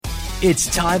It's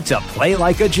time to play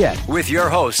like a Jet with your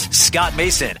host, Scott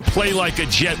Mason. Play like a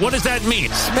Jet. What does that mean?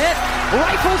 Smith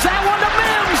rifles that one to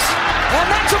Mims. And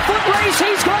that's a foot race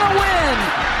he's going to win.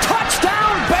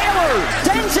 Touchdown Baylor.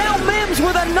 Denzel Mims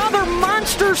with another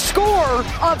monster score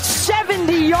of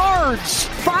 70 yards.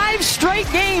 5 straight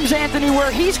games, Anthony, where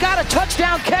he's got a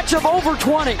touchdown catch of over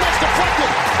 20. That's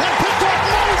deflected and picked up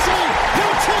Mosley.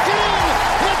 He'll take it in.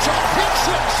 It's a pick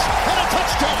six and a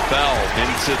touchdown. Bell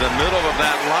into the middle of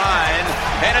that line,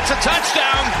 and it's a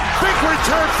touchdown. Big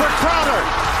return for Crowder.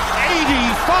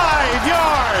 85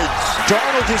 yards.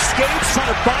 Darnold escapes,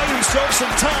 trying to buy himself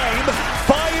some time.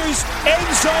 Fires, end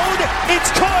zone.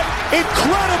 It's caught.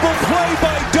 Incredible play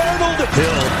by Darnold.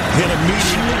 Hill hit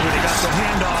immediately when he got the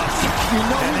handoff. You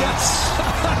know who that's?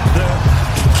 The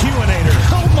Q-inator.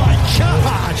 Oh my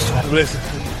gosh. Listen,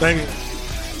 thank you.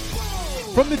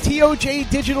 From the TOJ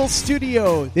Digital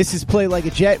Studio, this is Play Like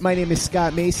a Jet. My name is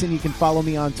Scott Mason. You can follow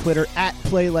me on Twitter at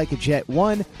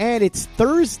PlayLikeAJet1. And it's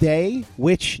Thursday,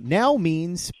 which now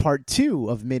means part 2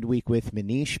 of Midweek with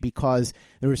Manish, because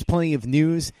there was plenty of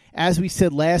news. As we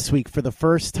said last week, for the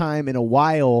first time in a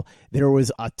while, there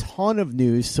was a ton of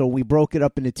news, so we broke it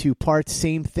up into 2 parts.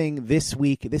 Same thing this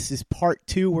week. This is part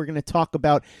 2. We're going to talk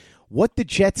about what the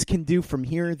Jets can do from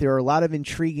here. There are a lot of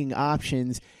intriguing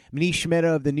options. Manish Mehta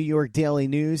of the New York Daily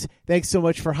News, thanks so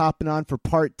much for hopping on for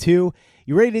part 2.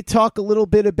 You ready to talk a little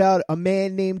bit about a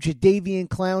man named Jadeveon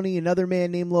Clowney, another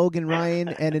man named Logan Ryan,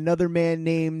 and another man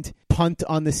named Punt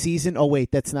on the Season? Oh,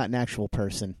 wait, that's not an actual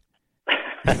person.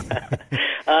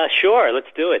 Sure, let's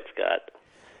do it, Scott.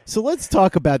 So let's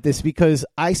talk about this, because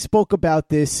I spoke about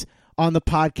this on the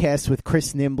podcast with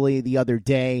Chris Nimbley the other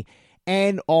day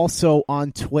and also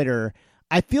on Twitter.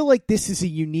 I feel like this is a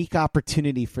unique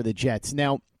opportunity for the Jets.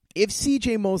 Now, if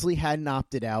C.J. Mosley hadn't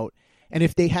opted out, and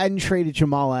if they hadn't traded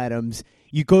Jamal Adams,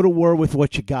 you go to war with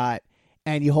what you got,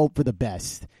 and you hope for the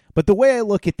best. But the way I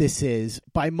look at this is,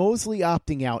 by Mosley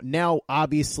opting out, now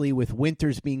obviously with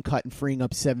Winters being cut and freeing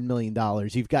up $7 million,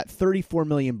 you've got $34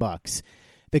 million.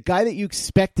 The guy that you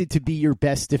expected to be your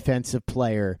best defensive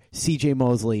player, C.J.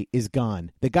 Mosley, is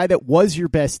gone. The guy that was your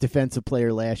best defensive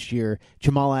player last year,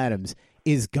 Jamal Adams,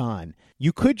 is gone.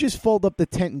 You could just fold up the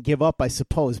tent and give up, I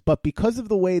suppose, but because of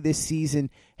the way this season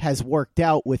has worked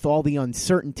out with all the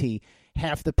uncertainty,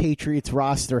 half the Patriots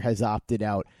roster has opted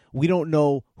out. We don't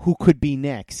know who could be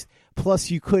next. Plus,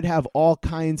 you could have all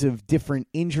kinds of different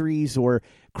injuries or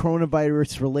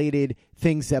coronavirus-related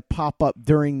things that pop up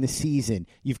during the season.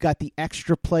 You've got the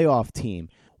extra playoff team.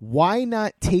 Why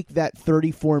not take that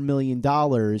 $34 million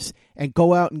and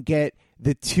go out and get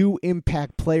the 2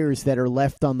 impact players that are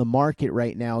left on the market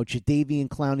right now, Jadeveon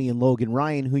Clowney and Logan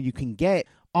Ryan, who you can get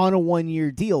on a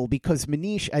 1-year deal? Because,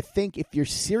 Manish, I think if you're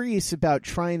serious about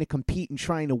trying to compete and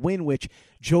trying to win, which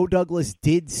Joe Douglas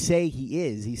did say he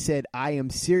is, he said, I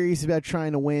am serious about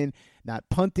trying to win, not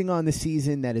punting on the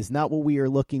season. That is not what we are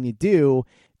looking to do.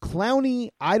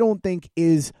 Clowney, I don't think,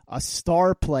 is a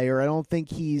star player. I don't think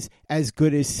he's as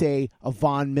good as, say, a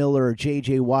Von Miller or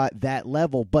J.J. Watt, that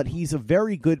level, but he's a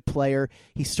very good player.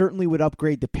 He certainly would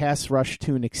upgrade the pass rush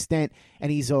to an extent,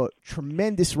 and he's a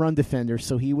tremendous run defender,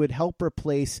 so he would help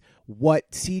replace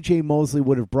what C.J. Mosley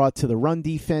would have brought to the run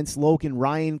defense. Logan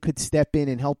Ryan could step in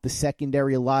and help the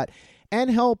secondary a lot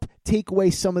and help take away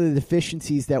some of the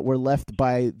deficiencies that were left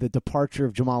by the departure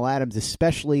of Jamal Adams,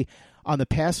 especially on the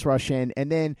pass rush end.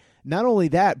 And then not only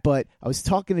that, but I was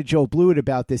talking to Joe Blewett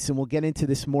about this, and we'll get into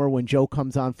this more when Joe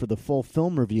comes on for the full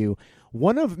film review.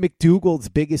 One of McDougald's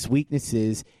biggest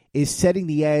weaknesses is setting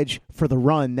the edge for the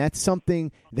run. That's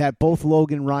something that both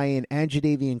Logan Ryan and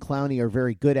Jadeveon Clowney are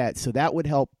very good at, so that would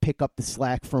help pick up the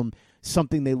slack from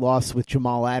something they lost with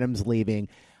Jamal Adams leaving.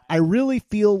 I really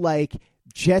feel like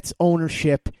Jets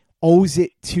ownership owes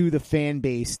it to the fan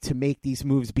base to make these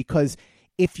moves, because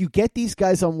if you get these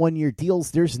guys on 1-year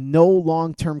deals, there's no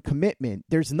long-term commitment.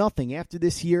 There's nothing. After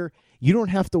this year, you don't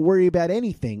have to worry about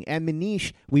anything. And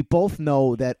Manish, we both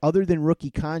know that other than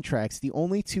rookie contracts, the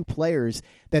only 2 players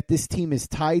that this team is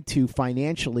tied to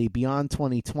financially beyond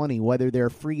 2020, whether they're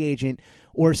a free agent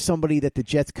or somebody that the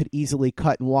Jets could easily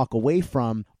cut and walk away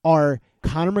from, are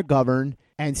Connor McGovern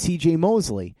and C.J.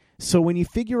 Mosley. So when you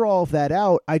figure all of that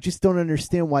out, I just don't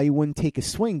understand why you wouldn't take a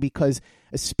swing, because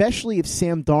especially if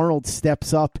Sam Darnold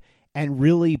steps up and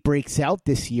really breaks out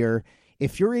this year,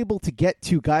 if you're able to get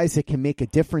 2 guys that can make a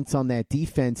difference on that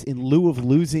defense in lieu of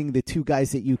losing the 2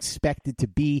 guys that you expected to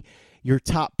be your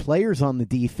top players on the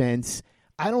defense,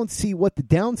 I don't see what the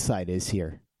downside is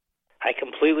here. I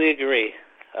completely agree.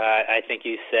 I think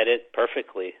you said it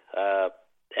perfectly.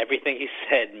 Everything you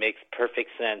said makes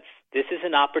perfect sense. This is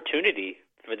an opportunity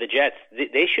for the Jets.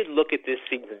 They should look at this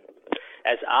season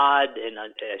as odd and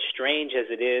as strange as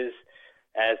it is,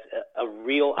 as a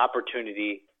real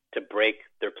opportunity to break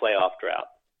their playoff drought.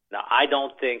 Now, I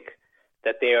don't think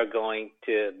that they are going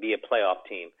to be a playoff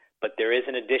team, but there is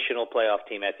an additional playoff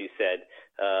team, as you said,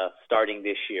 starting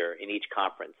this year in each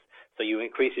conference. So you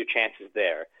increase your chances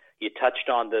there. You touched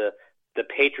on the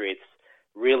Patriots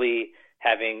really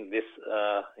having this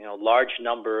large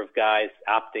number of guys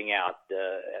opting out.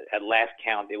 At last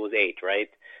count, it was 8, right?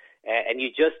 And you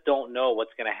just don't know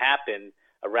what's going to happen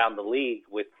around the league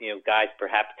with guys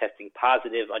perhaps testing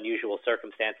positive, unusual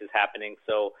circumstances happening.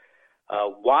 So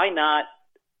why not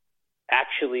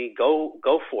actually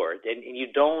go for it? And you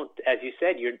don't, as you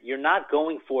said, you're not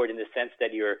going for it in the sense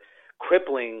that you're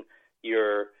crippling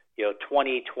your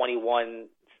 2021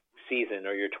 season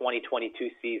or your 2022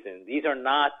 season. These are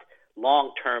not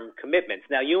long-term commitments.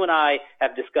 Now, you and I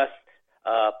have discussed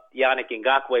Yannick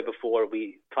Ngakoue before.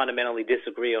 We fundamentally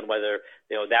disagree on whether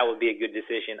that would be a good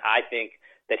decision. I think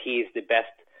that he's the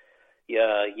best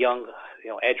young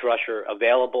edge rusher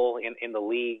available in the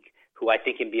league, who I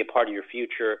think can be a part of your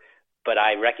future. But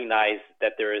I recognize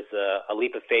that there is a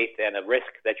leap of faith and a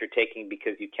risk that you're taking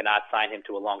because you cannot sign him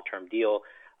to a long-term deal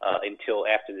until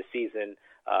after the season.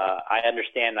 I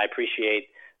understand and I appreciate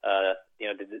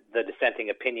the dissenting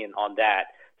opinion on that.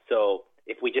 So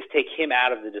if we just take him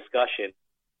out of the discussion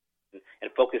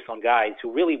and focus on guys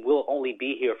who really will only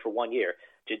be here for 1 year,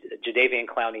 Jadeveon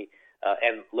Clowney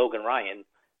and Logan Ryan,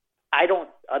 I don't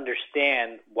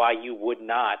understand why you would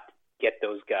not get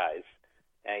those guys.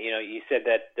 You said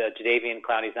that Jadeveon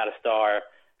Clowney's not a star.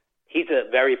 He's a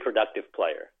very productive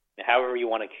player. However you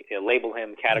want to label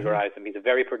him, categorize him, he's a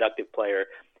very productive player.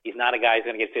 He's not a guy who's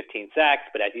going to get 15 sacks,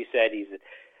 but as you said, he's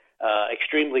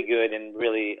extremely good and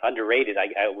really underrated,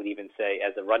 I would even say,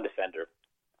 as a run defender.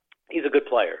 He's a good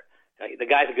player. The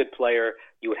guy's a good player.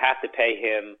 You would have to pay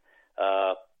him,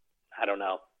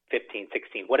 15,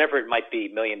 16, whatever it might be,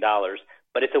 $1 million,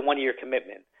 but it's a 1-year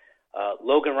commitment.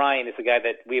 Logan Ryan is a guy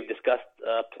that we have discussed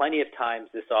plenty of times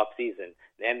this offseason.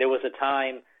 And there was a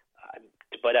time,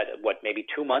 maybe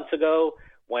 2 months ago,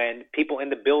 when people in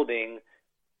the building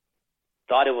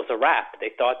thought it was a wrap.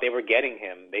 They thought they were getting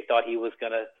him. They thought he was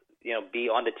going to be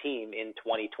on the team in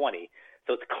 2020.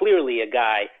 So it's clearly a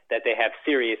guy that they have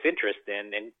serious interest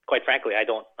in. And quite frankly, I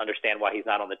don't understand why he's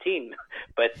not on the team.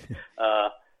 But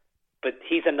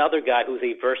he's another guy who's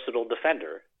a versatile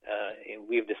defender. And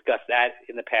we've discussed that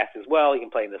in the past as well. He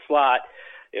can play in the slot.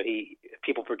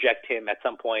 People project him at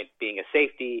some point being a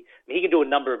safety. He can do a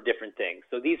number of different things.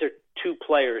 So these are two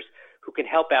players who can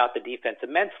help out the defense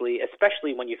immensely,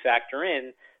 especially when you factor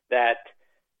in that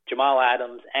Jamal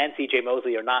Adams and C.J.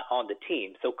 Mosley are not on the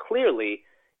team. So clearly,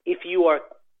 if you are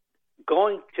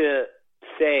going to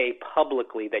say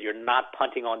publicly that you're not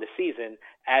punting on the season,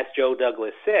 as Joe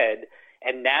Douglas said,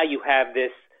 and now you have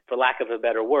this, for lack of a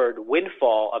better word,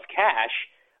 windfall of cash,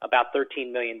 about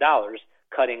 $13 million,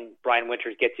 cutting Brian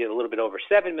Winters gets you a little bit over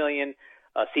 $7 million.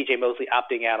 C.J. Mosley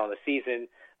opting out on the season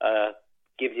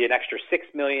gives you an extra $6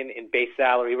 million in base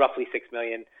salary, roughly $6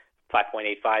 million,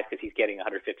 5.85 because he's getting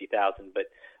 $150,000, but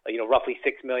roughly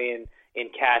 $6 million in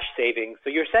cash savings. So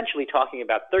you're essentially talking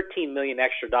about $13 million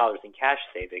extra dollars in cash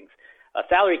savings.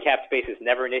 Salary cap space is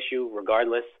never an issue,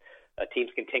 regardless.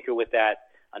 Teams can tinker with that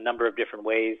a number of different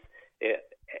ways.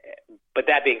 But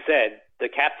that being said, the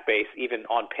cap space, even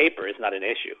on paper, is not an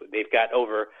issue. They've got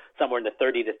over somewhere in the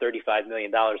 $30 to $35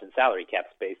 million in salary cap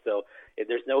space. So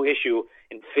there's no issue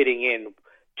in fitting in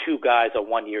two guys on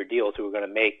 1-year deals who are going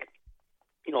to make,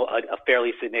 a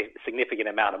fairly significant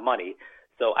amount of money.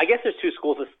 So I guess there's two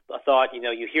schools of thought.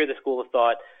 You hear the school of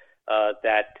thought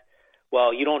that,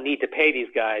 well, you don't need to pay these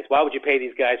guys. Why would you pay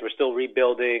these guys? We're still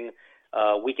rebuilding.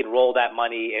 We can roll that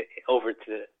money over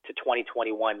to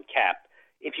 2021 cap.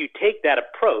 If you take that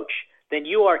approach, then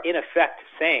you are in effect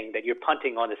saying that you're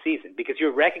punting on the season because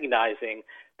you're recognizing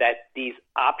that these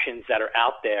options that are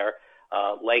out there,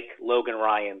 like Logan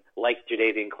Ryan, like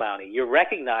Jadeveon Clowney, you're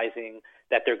recognizing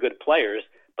that they're good players,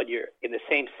 but you're in the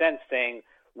same sense saying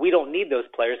we don't need those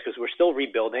players because we're still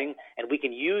rebuilding and we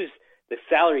can use the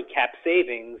salary cap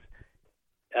savings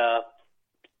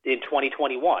in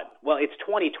 2021. Well, it's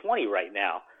 2020 right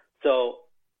now. So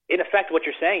in effect, what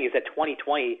you're saying is that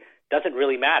 2020 doesn't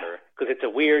really matter because it's a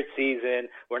weird season.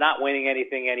 We're not winning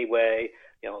anything anyway.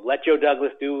 Let Joe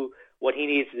Douglas do what he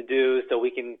needs to do so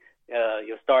we can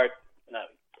start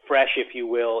fresh, if you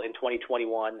will, in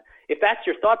 2021. If that's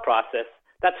your thought process,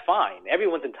 that's fine.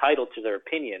 Everyone's entitled to their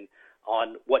opinion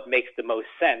on what makes the most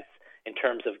sense in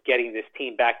terms of getting this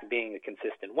team back to being a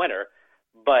consistent winner.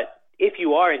 But if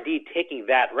you are indeed taking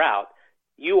that route,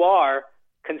 you are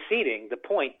conceding the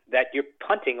point that you're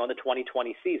punting on the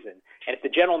 2020 season. And if the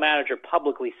general manager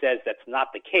publicly says that's not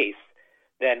the case,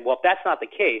 then, well, if that's not the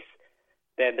case,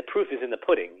 then the proof is in the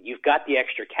pudding. You've got the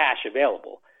extra cash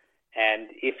available. And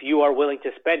if you are willing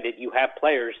to spend it, you have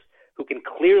players who can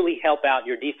clearly help out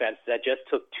your defense that just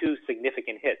took 2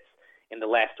 significant hits in the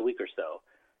last week or so.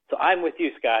 So I'm with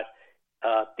you, Scott.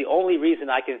 The only reason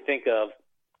I can think of,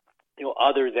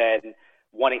 other than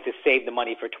wanting to save the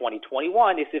money for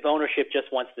 2021 is if ownership just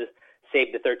wants to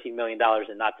save the $13 million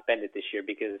and not spend it this year,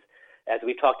 because as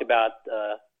we talked about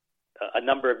a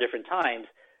number of different times,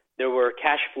 there were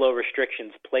cash flow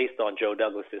restrictions placed on Joe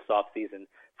Douglas this offseason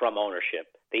from ownership.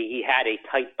 He had a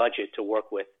tight budget to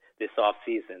work with this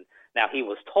offseason. Now, he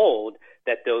was told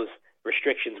that those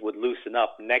restrictions would loosen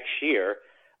up next year.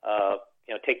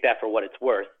 Take that for what it's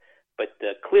worth. But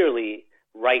clearly,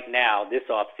 right now, this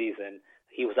offseason,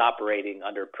 he was operating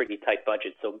under a pretty tight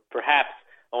budget. So perhaps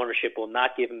ownership will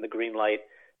not give him the green light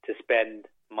to spend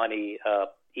money,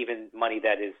 even money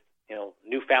that is,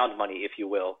 newfound money, if you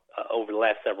will, over the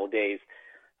last several days.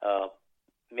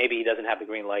 Maybe he doesn't have the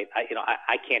green light.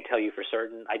 I can't tell you for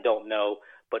certain. I don't know.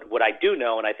 But what I do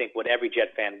know, and I think what every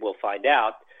Jet fan will find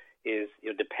out, is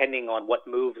depending on what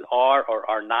moves are or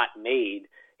are not made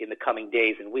in the coming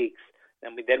days and weeks,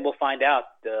 then we'll find out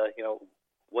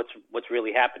what's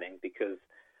really happening, because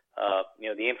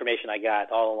the information I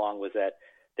got all along was that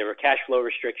there were cash flow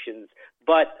restrictions,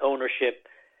 but ownership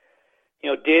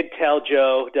did tell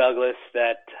Joe Douglas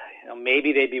that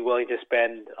maybe they'd be willing to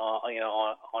spend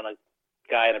on a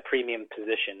guy in a premium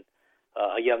position,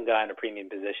 a young guy in a premium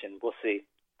position. We'll see,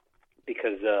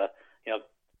 because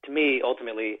to me,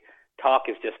 ultimately, talk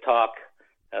is just talk.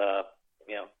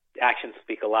 Actions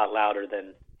speak a lot louder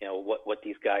than what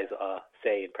these guys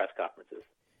say in press conferences.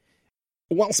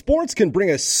 While sports can bring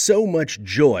us so much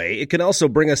joy, it can also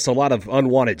bring us a lot of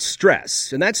unwanted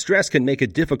stress, and that stress can make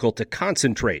it difficult to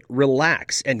concentrate,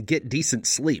 relax, and get decent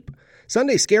sleep.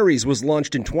 Sunday Scaries was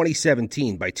launched in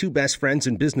 2017 by 2 best friends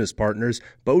and business partners,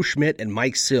 Bo Schmidt and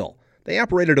Mike Sill. They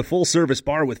operated a full-service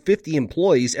bar with 50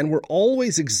 employees and were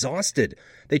always exhausted.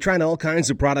 They tried all kinds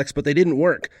of products, but they didn't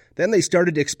work. Then they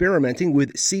started experimenting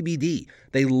with CBD.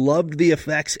 They loved the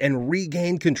effects and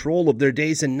regained control of their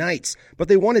days and nights, but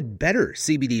they wanted better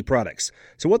CBD products.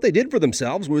 So what they did for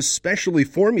themselves was specially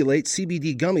formulate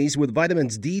CBD gummies with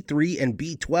vitamins D3 and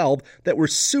B12 that were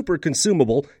super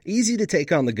consumable, easy to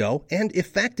take on the go, and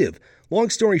effective. Long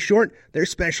story short, their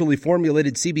specially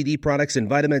formulated CBD products and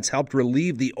vitamins helped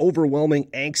relieve the overwhelming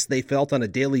angst they felt on a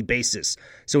daily basis.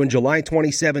 So in July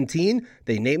 2017,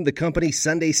 they named the company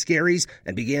Sunday Scaries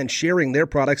and began sharing their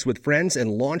products with friends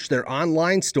and launched their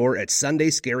online store at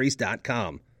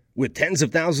sundayscaries.com. With tens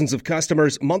of thousands of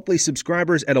customers, monthly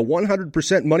subscribers, and a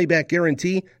 100% money-back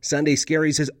guarantee, Sunday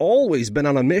Scaries has always been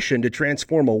on a mission to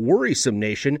transform a worrisome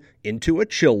nation into a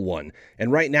chill one. And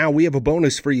right now, we have a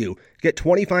bonus for you. Get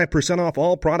 25% off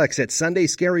all products at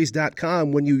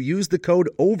sundayscaries.com when you use the code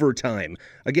OVERTIME.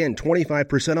 Again,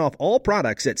 25% off all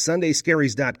products at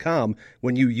sundayscaries.com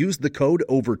when you use the code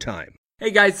OVERTIME. Hey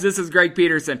guys, this is Greg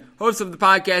Peterson, host of the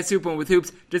podcast Hoopin' with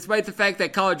Hoops. Despite the fact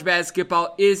that college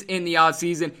basketball is in the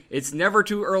offseason, it's never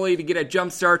too early to get a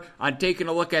jump start on taking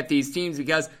a look at these teams,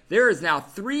 because there is now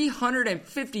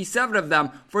 357 of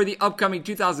them for the upcoming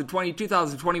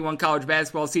 2020-2021 college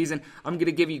basketball season. I'm going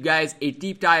to give you guys a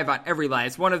deep dive on every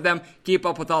last one of them, keep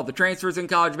up with all the transfers in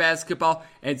college basketball,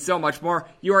 and so much more.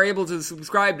 You are able to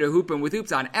subscribe to Hoopin' with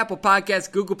Hoops on Apple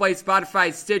Podcasts, Google Play,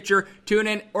 Spotify, Stitcher,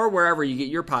 TuneIn, or wherever you get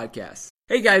your podcasts.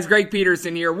 Hey guys, Greg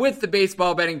Peterson here with the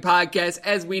Baseball Betting Podcast.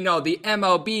 As we know, the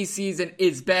MLB season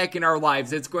is back in our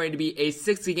lives. It's going to be a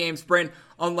 60-game sprint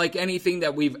unlike anything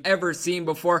that we've ever seen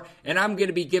before, and I'm going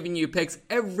to be giving you picks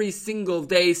every single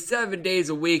day, 7 days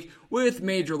a week with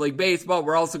Major League Baseball.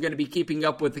 We're also going to be keeping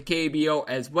up with the KBO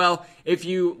as well. If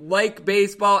you like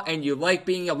baseball and you like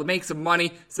being able to make some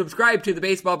money, subscribe to the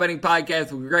Baseball Betting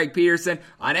Podcast with Greg Peterson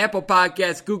on Apple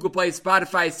Podcasts, Google Play,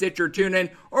 Spotify, Stitcher,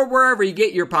 TuneIn, or wherever you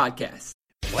get your podcasts.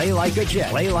 Play like a Jet.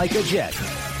 Play like a Jet.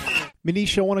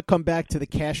 Manish, I want to come back to the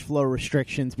cash flow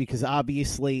restrictions, because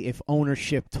obviously if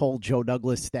ownership told Joe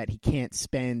Douglas that he can't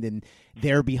spend and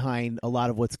they're behind a lot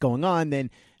of what's going on, then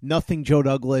nothing Joe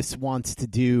Douglas wants to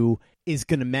do is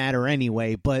going to matter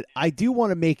anyway. But I do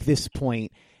want to make this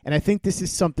point, and I think this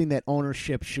is something that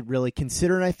ownership should really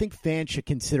consider, and I think fans should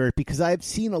consider it, because I've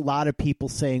seen a lot of people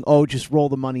saying, oh, just roll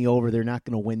the money over, they're not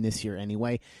going to win this year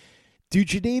anyway. Do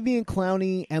Jadeveon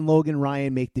Clowney and Logan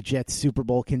Ryan make the Jets Super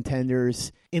Bowl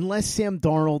contenders? Unless Sam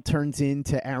Darnold turns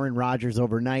into Aaron Rodgers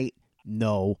overnight,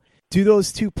 No. Do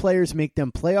those two players make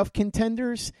them playoff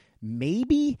contenders?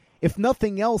 Maybe. If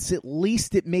nothing else, at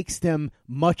least it makes them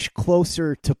much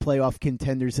closer to playoff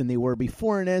contenders than they were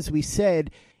before. And as we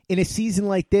said, in a season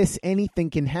like this, anything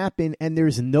can happen, and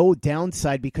there's no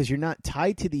downside because you're not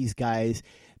tied to these guys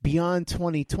beyond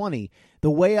 2020. The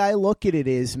way I look at it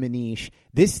is, Manish,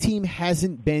 this team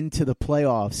hasn't been to the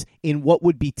playoffs in what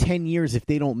would be 10 years if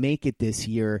they don't make it this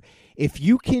year. If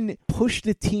you can push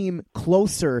the team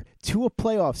closer to a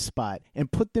playoff spot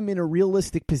and put them in a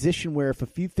realistic position where if a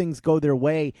few things go their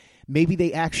way, maybe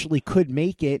they actually could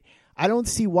make it, I don't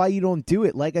see why you don't do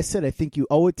it. Like I said, I think you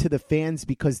owe it to the fans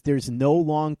because there's no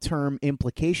long-term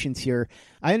implications here.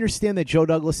 I understand that Joe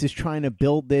Douglas is trying to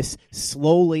build this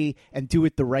slowly and do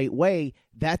it the right way.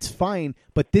 That's fine,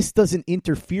 but this doesn't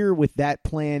interfere with that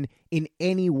plan in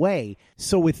any way.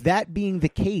 So with that being the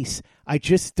case, I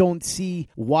just don't see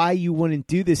why you wouldn't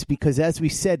do this because, as we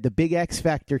said, the big X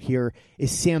factor here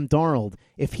is Sam Darnold.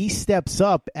 If he steps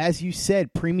up, as you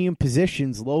said, premium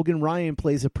positions, Logan Ryan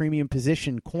plays a premium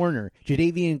position corner.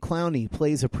 Jadeveon Clowney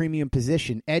plays a premium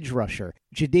position edge rusher.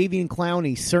 Jadeveon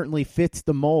Clowney certainly fits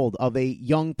the mold of a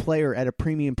young player at a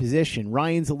premium position.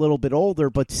 Ryan's a little bit older,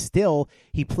 but still,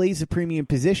 he plays a premium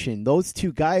position. Those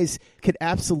two guys could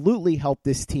absolutely help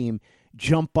this team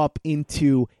jump up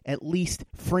into at least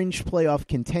fringe playoff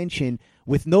contention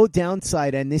with no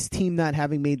downside, and this team not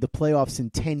having made the playoffs in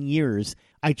 10 years.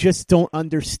 I just don't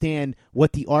understand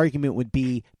what the argument would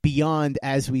be beyond,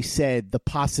 as we said, the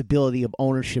possibility of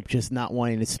ownership just not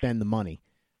wanting to spend the money.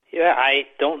 Yeah, I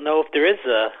don't know if there is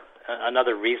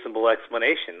another reasonable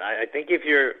explanation. I think if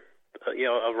you're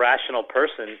a rational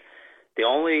person, the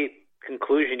only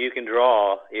conclusion you can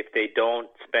draw if they don't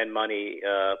spend money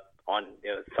on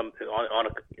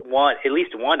at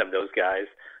least one of those guys,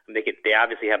 and they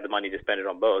obviously have the money to spend it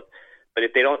on both. But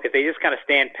if they just kind of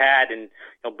stand pat and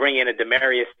bring in a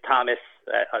Demaryius Thomas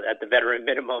at the veteran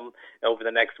minimum over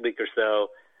the next week or so,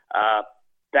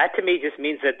 that to me just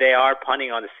means that they are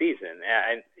punting on the season.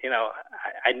 And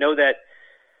I know that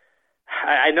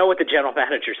I know what the general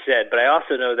manager said, but I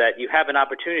also know that you have an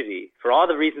opportunity for all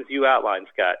the reasons you outlined,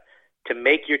 Scott, to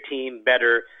make your team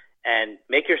better and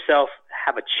make yourself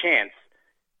have a chance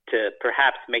to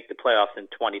perhaps make the playoffs in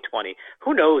 2020.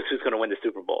 Who knows who's going to win the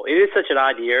Super Bowl? It is such an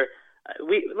odd year.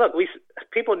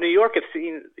 People in New York have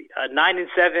seen a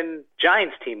 9-7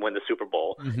 Giants team win the Super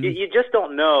Bowl. Mm-hmm. You just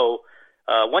don't know.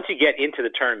 Once you get into the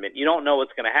tournament, you don't know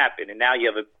what's going to happen, and now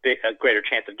you have a greater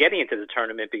chance of getting into the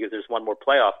tournament because there's one more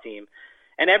playoff team,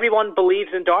 and everyone believes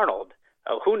in Darnold.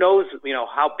 Who knows,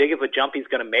 how big of a jump he's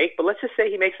going to make? But let's just say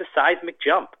he makes a seismic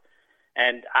jump,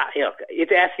 and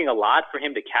it's asking a lot for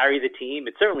him to carry the team.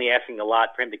 It's certainly asking a lot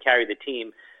for him to carry the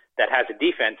team that has a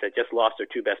defense that just lost their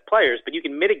two best players. But you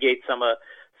can mitigate some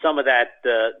of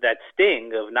that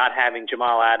sting of not having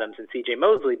Jamal Adams and C.J.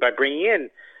 Mosley by bringing in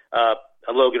a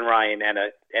Logan Ryan and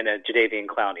a Jadeveon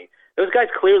Clowney. Those guys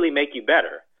clearly make you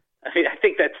better. I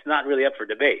think that's not really up for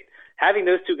debate. Having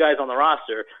those two guys on the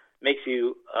roster makes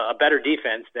you a better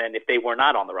defense than if they were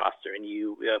not on the roster and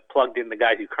you plugged in the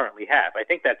guys you currently have. I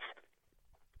think that's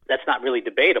not really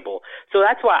debatable. So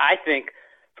that's why I think,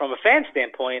 from a fan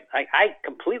standpoint, I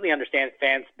completely understand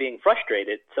fans being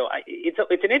frustrated. So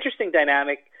it's an interesting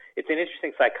dynamic. It's an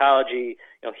interesting psychology,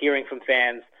 hearing from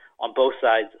fans on both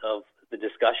sides of the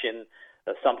discussion.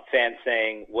 Some fans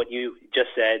saying what you just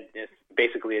said, is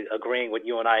basically agreeing what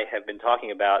you and I have been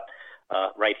talking about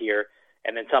right here.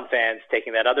 And then some fans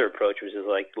taking that other approach, which is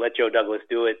like, let Joe Douglas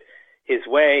do it his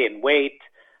way and wait.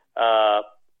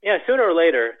 Sooner or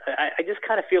later, I just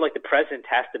kind of feel like the present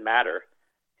has to matter.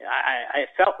 I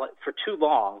felt like for too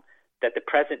long that the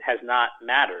present has not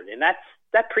mattered. And that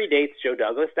predates Joe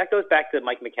Douglas. That goes back to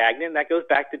Mike McCagnon. That goes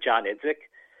back to John Idzik.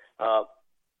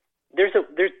 There's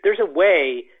a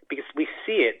way, because we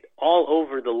see it all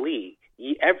over the league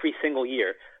every single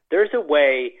year. There's a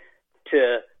way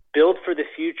to build for the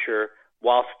future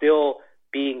while still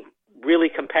being really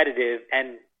competitive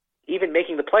and even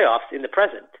making the playoffs in the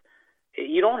present.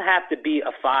 You don't have to be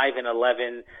a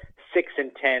 5-11,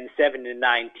 6-10,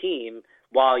 7-9 team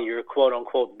while you're quote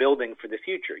unquote building for the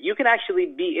future. You can actually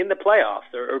be in the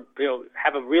playoffs or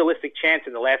have a realistic chance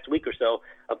in the last week or so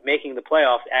of making the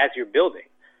playoffs as you're building.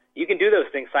 You can do those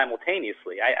things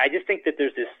simultaneously. I just think that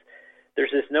there's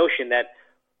this notion that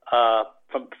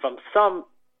from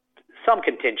some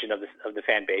contingent of the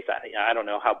fan base, I don't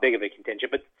know how big of a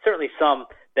contingent, but certainly some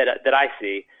that I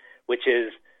see, which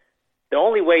is the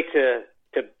only way to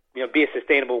be a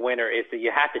sustainable winner is that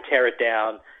you have to tear it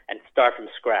down and start from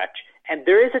scratch. And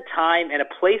there is a time and a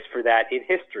place for that in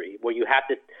history where you have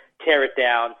to tear it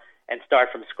down and start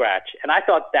from scratch. And I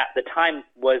thought that the time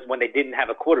was when they didn't have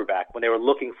a quarterback, when they were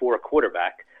looking for a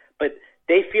quarterback. But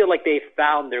they feel like they've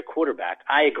found their quarterback.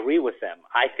 I agree with them.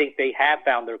 I think they have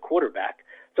found their quarterback.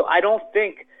 So I don't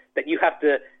think that you have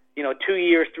to, 2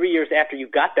 years, 3 years after you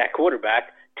got that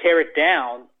quarterback, tear it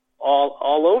down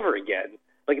all over again.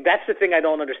 Like, that's the thing I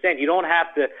don't understand. You don't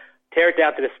have to tear it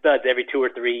down to the studs every 2 or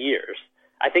 3 years.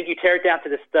 I think you tear it down to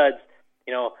the studs,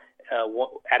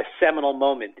 at a seminal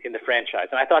moment in the franchise.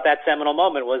 And I thought that seminal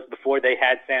moment was before they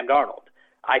had Sam Darnold.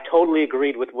 I totally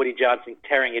agreed with Woody Johnson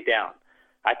tearing it down.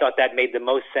 I thought that made the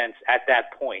most sense at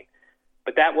that point.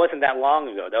 But that wasn't that long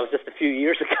ago. That was just a few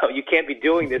years ago. You can't be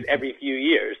doing this every few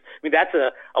years. I mean, that's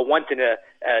a once in a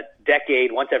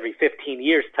decade, once every 15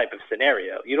 years type of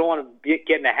scenario. You don't want to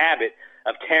get in the habit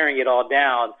of tearing it all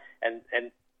down and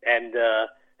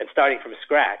starting from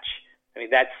scratch. I mean,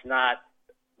 that's not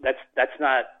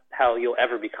how you'll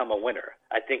ever become a winner.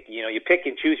 I think, you pick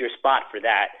and choose your spot for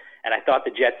that. And I thought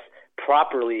the Jets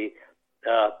properly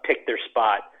picked their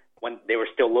spot when they were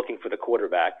still looking for the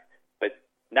quarterback. But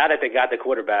now that they got the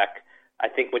quarterback, I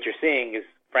think what you're seeing is,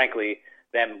 frankly,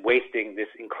 them wasting this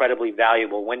incredibly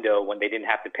valuable window when they didn't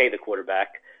have to pay the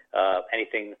quarterback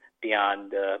anything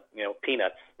beyond,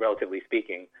 peanuts, relatively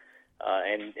speaking.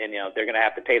 And they're going to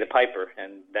have to pay the piper.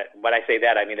 And that, when I say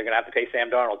that, I mean they're going to have to pay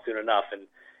Sam Darnold soon enough. And,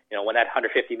 when that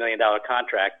 $150 million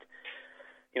contract,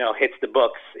 hits the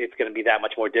books, it's going to be that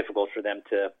much more difficult for them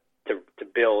to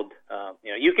build.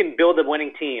 You can build a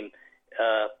winning team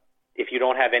if you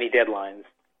don't have any deadlines.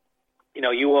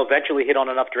 You will eventually hit on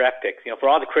enough draft picks. For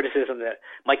all the criticism that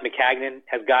Mike McCagnon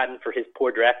has gotten for his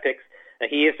poor draft picks,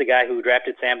 he is the guy who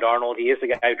drafted Sam Darnold. He is the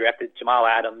guy who drafted Jamal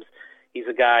Adams. He's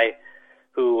a guy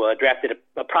who drafted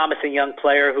a promising young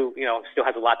player who, still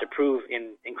has a lot to prove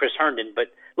in Chris Herndon. But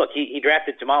look, he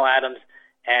drafted Jamal Adams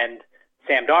and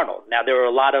Sam Darnold. Now, there were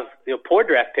a lot of poor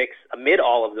draft picks amid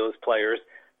all of those players,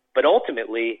 but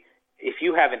ultimately, if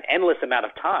you have an endless amount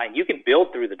of time, you can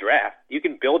build through the draft. You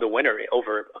can build a winner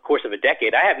over a course of a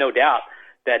decade. I have no doubt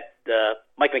that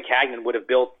Mike McCagnon would have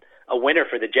built a winner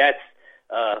for the Jets,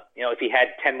 if he had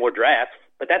 10 more drafts.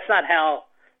 But that's not how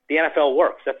the NFL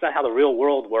works. That's not how the real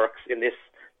world works in this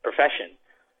profession.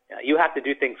 You have to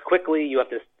do things quickly. You have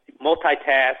to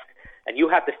multitask, and you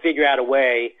have to figure out a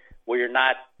way where you're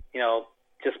not,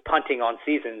 just punting on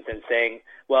seasons and saying,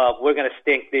 well, we're going to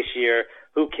stink this year.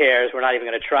 Who cares? We're not even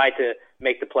going to try to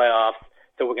make the playoffs,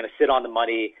 so we're going to sit on the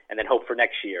money and then hope for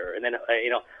next year. And then,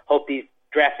 hope these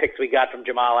draft picks we got from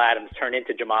Jamal Adams turn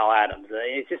into Jamal Adams.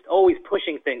 It's just always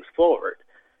pushing things forward.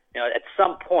 At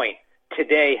some point,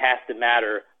 today has to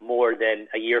matter more than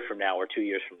a year from now or 2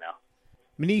 years from now.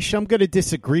 Manish, I'm going to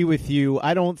disagree with you.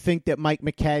 I don't think that Mike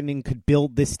McCagnon could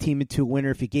build this team into a winner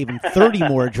if you gave him 30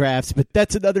 more drafts, but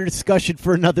that's another discussion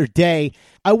for another day.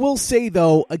 I will say,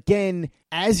 though, again,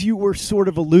 as you were sort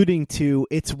of alluding to,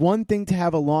 it's one thing to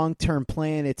have a long-term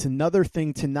plan. It's another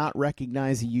thing to not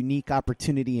recognize a unique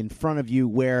opportunity in front of you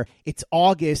where it's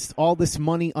August, all this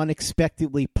money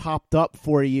unexpectedly popped up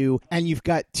for you, and you've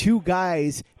got two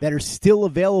guys that are still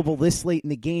available this late in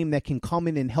the game that can come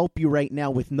in and help you right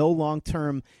now with no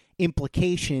long-term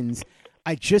implications.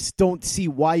 I just don't see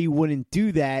why you wouldn't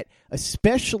do that,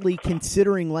 especially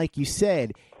considering, like you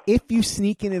said, if you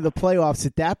sneak into the playoffs,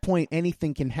 at that point,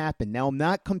 anything can happen. Now, I'm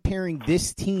not comparing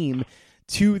this team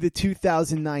to the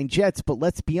 2009 Jets, but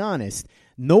let's be honest.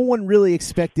 No one really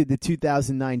expected the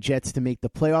 2009 Jets to make the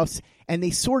playoffs, and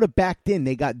they sort of backed in.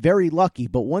 They got very lucky,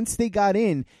 but once they got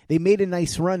in, they made a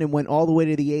nice run and went all the way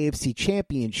to the AFC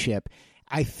Championship.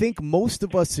 I think most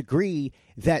of us agree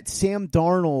that Sam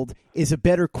Darnold is a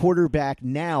better quarterback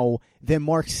now than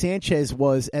Mark Sanchez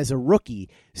was as a rookie.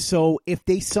 So if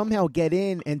they somehow get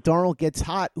in and Darnold gets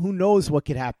hot, who knows what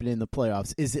could happen in the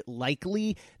playoffs? Is it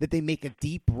likely that they make a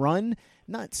deep run?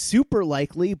 Not super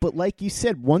likely, but like you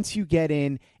said, once you get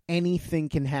in, anything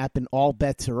can happen. All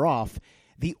bets are off.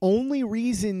 The only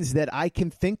reasons that I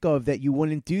can think of that you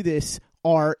wouldn't do this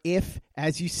are if,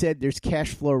 as you said, there's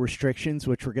cash flow restrictions,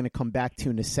 which we're going to come back to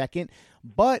in a second.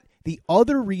 But the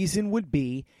other reason would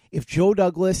be if Joe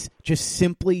Douglas just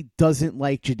simply doesn't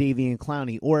like Jadeveon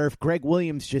Clowney, or if Greg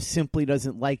Williams just simply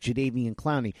doesn't like Jadeveon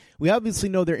Clowney. We obviously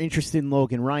know they're interested in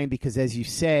Logan Ryan because, as you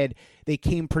said, they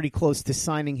came pretty close to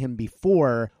signing him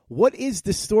before. What is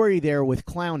the story there with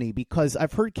Clowney? Because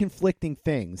I've heard conflicting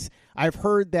things. I've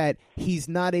heard that he's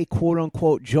not a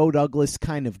quote-unquote Joe Douglas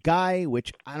kind of guy,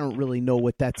 which I don't really know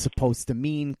what that's supposed to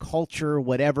mean. Culture,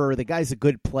 whatever. The guy's a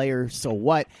good player, so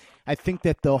what? I think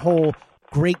that the whole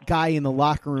great guy in the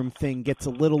locker room thing gets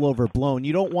a little overblown.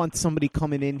 You don't want somebody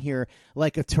coming in here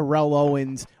like a Terrell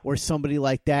Owens or somebody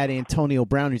like that, Antonio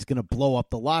Brown, who's going to blow up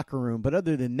the locker room. But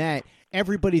other than that,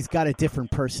 everybody's got a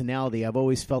different personality. I've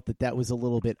always felt that was a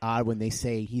little bit odd when they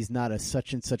say he's not a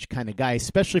such and such kind of guy,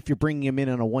 especially if you're bringing him in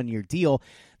on a 1-year deal.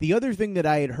 The other thing that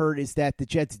I had heard is that the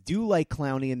Jets do like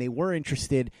Clowney and they were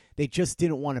interested. They just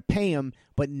didn't want to pay him.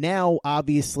 But now,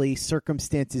 obviously,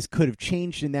 circumstances could have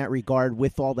changed in that regard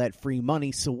with all that free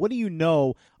money. So what do you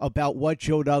know about what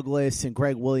Joe Douglas and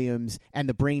Greg Williams and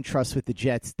the brain trust with the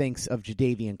Jets thinks of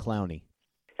Jadeveon Clowney?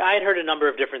 I had heard a number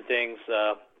of different things.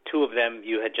 Two of them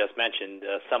you had just mentioned.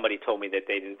 Somebody told me that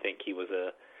they didn't think he was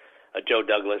a Joe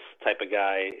Douglas type of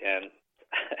guy. And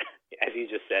as you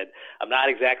just said, I'm not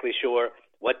exactly sure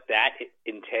what that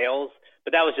entails.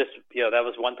 But that was just, that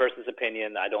was one person's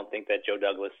opinion. I don't think that Joe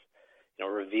Douglas,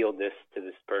 revealed this to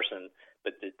this person.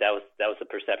 But that was the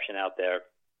perception out there.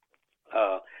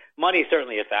 Money is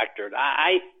certainly a factor.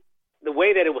 The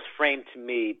way that it was framed to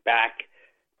me back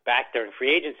during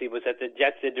free agency was that the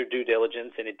Jets did their due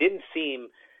diligence, and it didn't seem,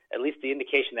 at least the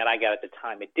indication that I got at the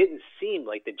time, it didn't seem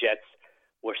like the Jets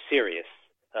were serious.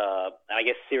 I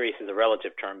guess serious is a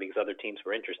relative term because other teams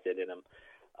were interested in him.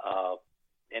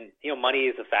 And money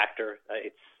is a factor.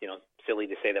 It's silly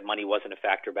to say that money wasn't a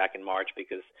factor back in March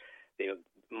because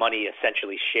money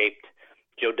essentially shaped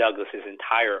Joe Douglas's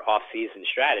entire offseason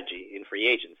strategy in free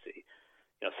agency.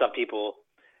 Some people,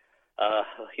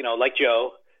 like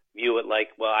Joe, view it like,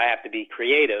 well, I have to be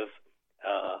creative.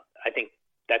 I think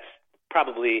that's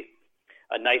probably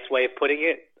a nice way of putting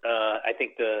it. I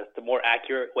think the more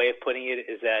accurate way of putting it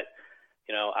is that,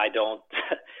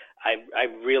 I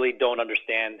really don't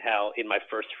understand how in my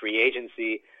first free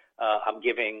agency, I'm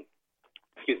given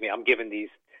these,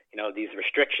 these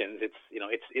restrictions.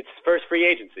 It's first free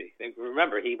agency. And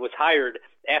remember, he was hired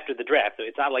after the draft, so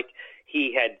it's not like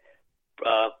he had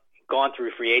gone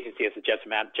through free agency as the Jets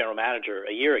general manager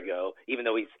a year ago, even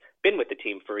though he's been with the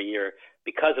team for a year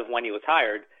because of when he was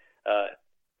hired.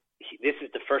 This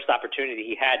is the first opportunity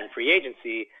he had in free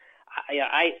agency.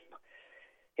 I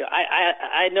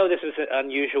know this was an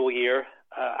unusual year.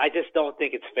 I just don't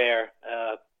think it's fair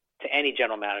to any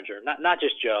general manager, not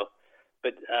just Joe,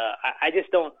 but I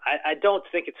don't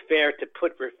think it's fair to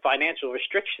put financial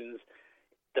restrictions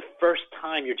the first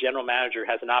time your general manager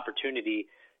has an opportunity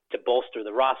to bolster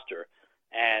the roster.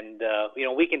 And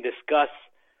we can discuss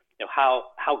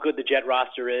how good the Jet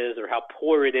roster is or how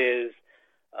poor it is.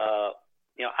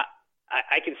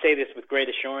 I can say this with great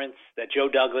assurance that Joe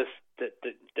Douglas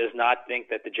does not think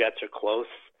that the Jets are close.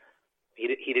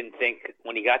 He didn't think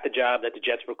when he got the job that the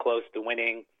Jets were close to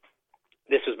winning.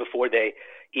 This was before they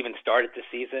even started the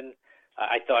season.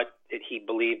 I thought that he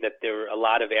believed that there were a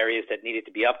lot of areas that needed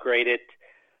to be upgraded.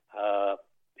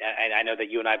 And I know that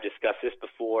you and I have discussed this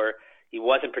before. He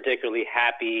wasn't particularly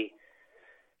happy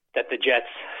that the Jets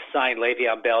signed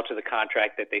Le'Veon Bell to the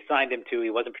contract that they signed him to.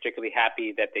 He wasn't particularly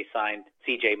happy that they signed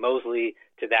C.J. Mosley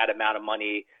to that amount of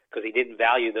money because he didn't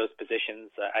value those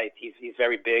positions. He's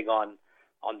very big on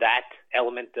that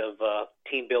element of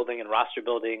team building and roster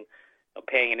building.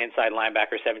 Paying an inside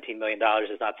linebacker $17 million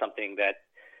is not something that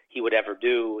he would ever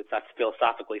do. It's not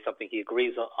philosophically something he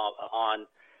agrees on.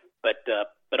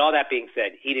 But all that being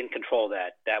said, he didn't control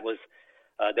that.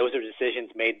 Those are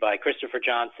decisions made by Christopher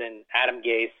Johnson, Adam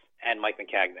Gase, and Mike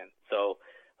Maccagnan. So,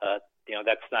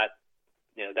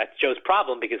 that's Joe's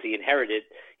problem because he inherited,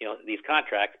 these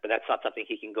contracts, but that's not something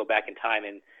he can go back in time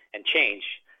and change.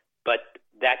 But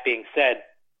that being said,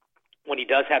 when he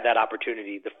does have that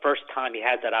opportunity, the first time he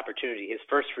has that opportunity, his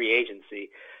first free agency,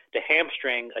 to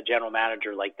hamstring a general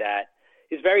manager like that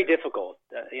is very difficult.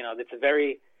 It's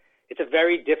a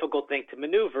very difficult thing to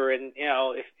maneuver. And,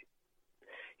 if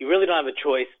you really don't have a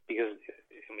choice because,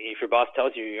 if your boss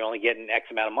tells you you're only getting X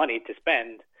amount of money to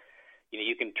spend,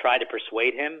 you can try to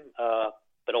persuade him.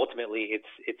 But ultimately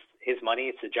it's his money.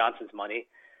 It's the Johnson's money,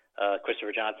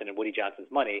 Christopher Johnson and Woody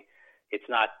Johnson's money. It's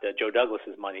not Joe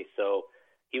Douglas's money. So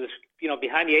he was,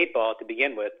 behind the eight ball to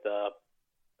begin with.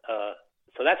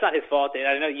 So that's not his fault. And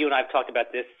I know you and I have talked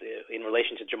about this in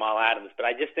relation to Jamal Adams, but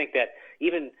I just think that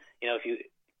even, if you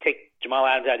take Jamal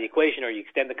Adams out of the equation or you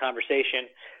extend the conversation,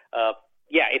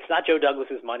 it's not Joe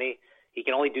Douglas's money. He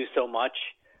can only do so much,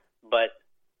 but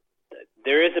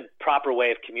there is a proper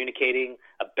way of communicating,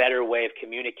 a better way of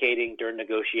communicating during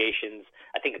negotiations.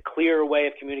 I think a clearer way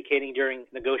of communicating during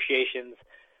negotiations.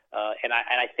 And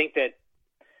I think that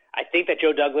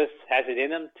Joe Douglas has it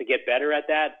in him to get better at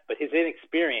that, but his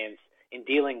inexperience in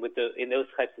dealing with in those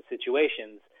types of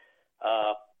situations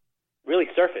really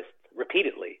surfaced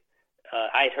repeatedly.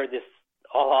 I had heard this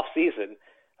all off season.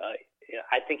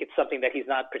 I think it's something that he's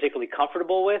not particularly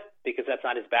comfortable with because that's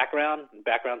not his background. His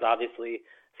background's obviously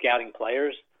scouting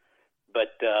players,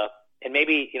 but and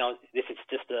maybe this is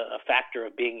just a factor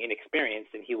of being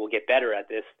inexperienced, and he will get better at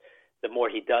this the more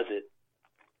he does it.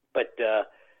 But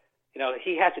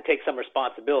he has to take some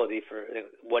responsibility for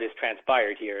what has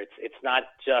transpired here. It's not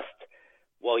just,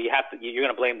 well, you're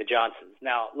going to blame the Johnsons.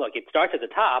 Now, look, it starts at the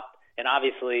top, and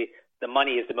obviously the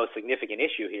money is the most significant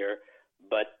issue here.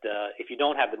 But if you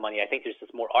don't have the money, I think there's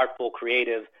just more artful,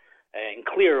 creative, and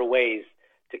clearer ways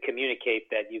to communicate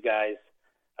that you guys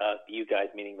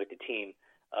meaning with the team,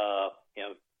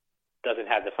 doesn't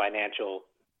have the financial,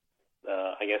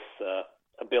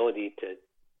 ability to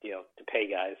pay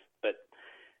guys. But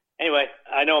anyway,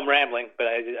 I know I'm rambling, but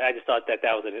I just thought that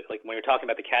was like when you're talking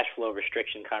about the cash flow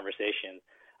restriction conversation,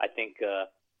 I think the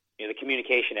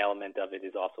communication element of it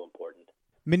is also important.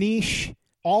 Manish,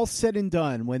 all said and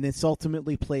done, when this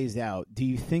ultimately plays out, do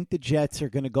you think the Jets are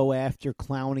going to go after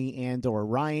Clowney and or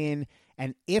Ryan?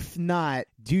 And if not,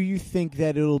 do you think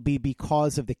that it'll be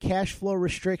because of the cash flow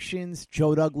restrictions,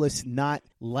 Joe Douglas not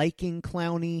liking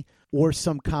Clowney, or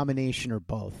some combination or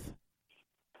both?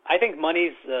 I think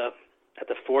money's at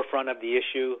the forefront of the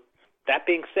issue. That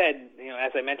being said,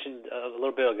 as I mentioned a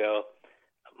little bit ago,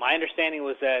 my understanding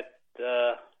was that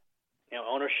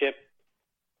ownership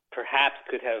perhaps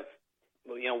could have,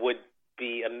 would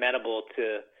be amenable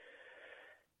to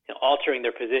altering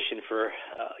their position for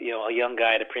a young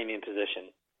guy at a premium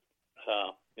position.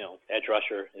 Edge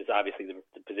rusher is obviously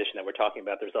the position that we're talking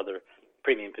about. There's other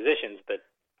premium positions, but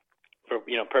for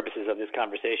purposes of this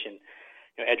conversation,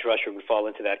 edge rusher would fall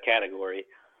into that category.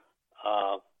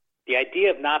 The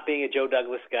idea of not being a Joe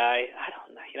Douglas guy, I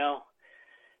don't know.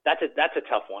 That's a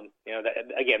tough one.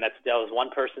 That was one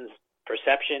person's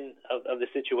perception of the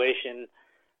situation.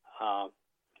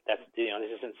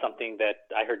 This isn't something that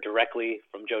I heard directly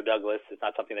from Joe Douglas. It's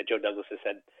not something that Joe Douglas has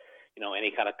said,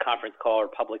 any kind of conference call or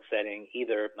public setting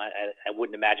either. I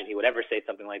wouldn't imagine he would ever say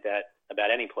something like that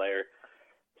about any player.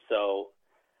 So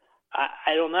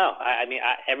I don't know.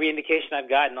 Every indication I've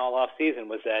gotten all off season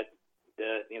was that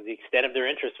the extent of their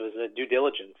interest was due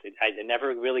diligence. I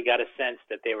never really got a sense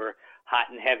that they were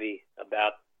hot and heavy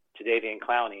about Jadeveon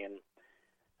Clowney, and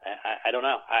I don't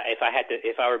know. If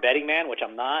I were a betting man, which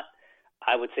I'm not,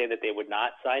 I would say that they would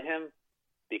not sign him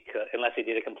unless they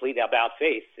did a complete about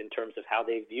face in terms of how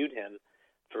they viewed him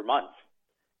for months.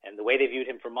 And the way they viewed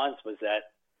him for months was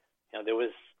that there was,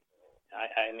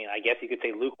 I guess you could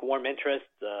say lukewarm interest,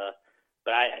 but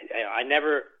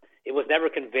it was never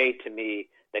conveyed to me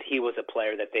that he was a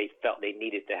player that they felt they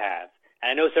needed to have. And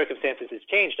I know circumstances has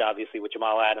changed, obviously, with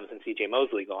Jamal Adams and C.J.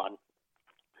 Mosley gone.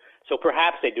 So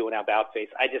perhaps they do an about face.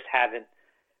 I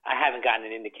haven't gotten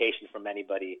an indication from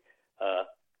anybody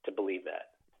to believe that.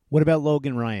 What about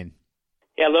Logan Ryan?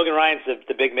 Yeah, Logan Ryan's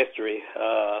the big mystery.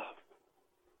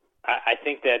 I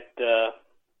think that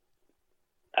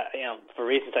for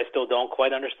reasons I still don't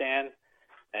quite understand,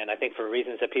 and I think for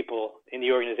reasons that people in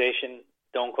the organization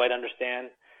don't quite understand,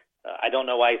 I don't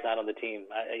know why he's not on the team.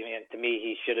 To me,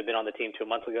 he should have been on the team 2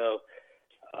 months ago.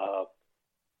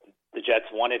 The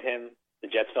Jets wanted him. The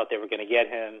Jets felt they were going to get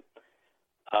him.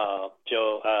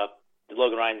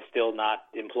 Logan Ryan's still not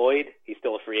employed. He's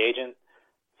still a free agent.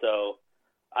 So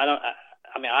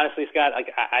honestly, Scott,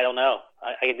 I don't know.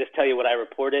 I can just tell you what I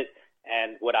reported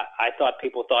and what I thought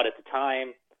people thought at the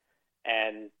time.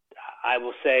 And I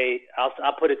will say,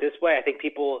 I'll put it this way. I think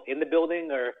people in the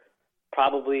building are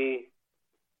probably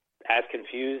as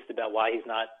confused about why he's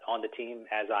not on the team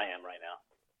as I am right now.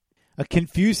 A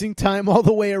confusing time all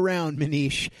the way around,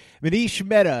 Manish. Manish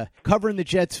Mehta, covering the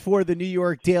Jets for the New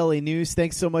York Daily News.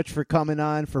 Thanks so much for coming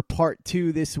on for part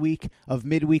 2 this week of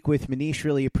Midweek with Manish.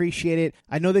 Really appreciate it.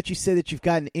 I know that you said that you've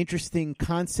got an interesting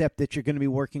concept that you're going to be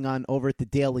working on over at the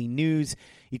Daily News.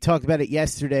 You talked about it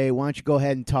yesterday. Why don't you go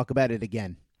ahead and talk about it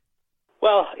again?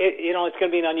 Well, it's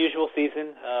going to be an unusual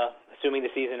season. Assuming the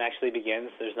season actually begins,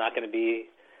 there's not going to be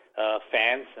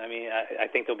fans. I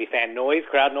think there'll be fan noise,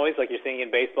 crowd noise, like you're seeing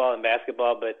in baseball and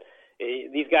basketball. But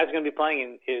these guys are going to be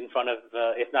playing in front of,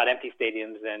 if not empty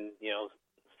stadiums, then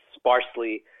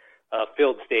sparsely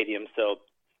filled stadiums. So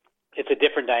it's a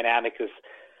different dynamic because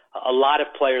a lot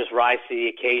of players rise to the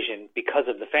occasion because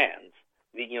of the fans.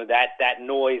 That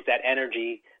noise, that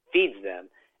energy feeds them,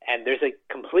 and there's a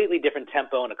completely different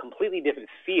tempo and a completely different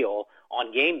feel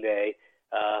on game day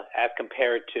as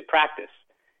compared to practice.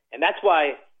 And that's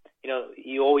why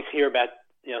you always hear about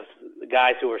the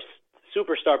guys who are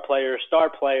superstar players, star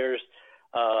players.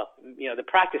 The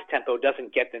practice tempo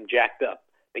doesn't get them jacked up.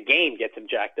 The game gets them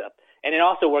jacked up, and it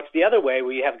also works the other way,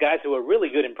 where you have guys who are really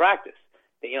good in practice.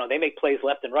 They make plays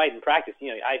left and right in practice.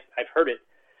 I've heard it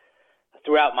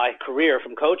throughout my career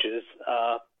from coaches.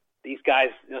 These guys,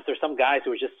 there's some guys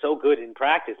who are just so good in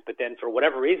practice, but then for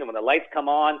whatever reason, when the lights come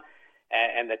on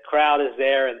and the crowd is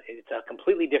there, and it's a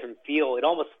completely different feel, it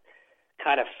almost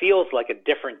kind of feels like a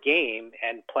different game,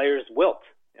 and players wilt.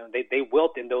 They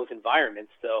wilt in those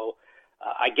environments. So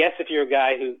I guess if you're a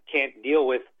guy who can't deal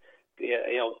with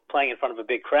playing in front of a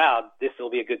big crowd, this will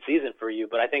be a good season for you.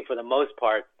 But I think for the most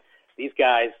part, these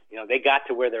guys, they got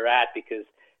to where they're at because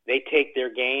they take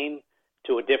their game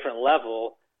to a different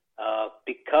level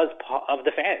because of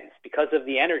the fans, because of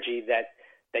the energy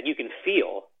that you can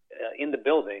feel in the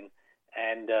building.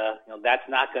 And that's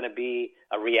not going to be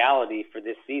a reality for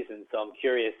this season. So I'm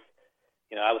curious.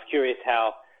 I was curious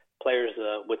how players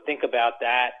would think about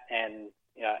that. And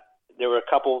there were a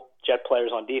couple Jet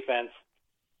players on defense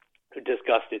who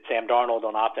discussed it. Sam Darnold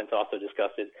on offense also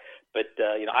discussed it. But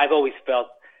I've always felt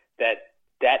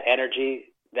that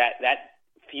energy that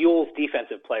fuels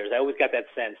defensive players. I always got that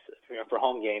sense for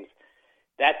home games.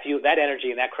 That energy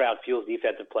and that crowd fuels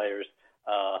defensive players.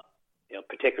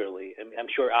 Particularly. I'm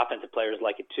sure offensive players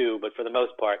like it too, but for the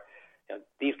most part,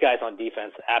 these guys on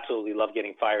defense absolutely love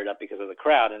getting fired up because of the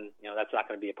crowd, and that's not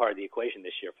going to be a part of the equation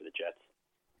this year for the Jets.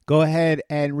 Go ahead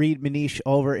and read Manish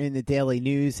over in the Daily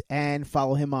News and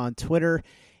follow him on Twitter.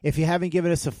 If you haven't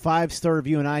given us a 5-star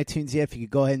review on iTunes yet, if you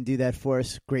could go ahead and do that for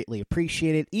us, greatly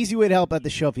appreciate it. Easy way to help out the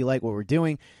show if you like what we're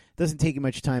doing. Doesn't take you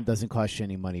much time, doesn't cost you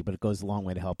any money, but it goes a long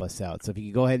way to help us out. So if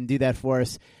you could go ahead and do that for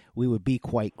us, we would be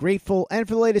quite grateful. And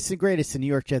for the latest and greatest in New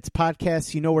York Jets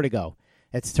podcasts, you know where to go.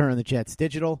 It's Turn on the Jets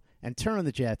Digital and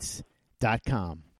turnonthejets.com.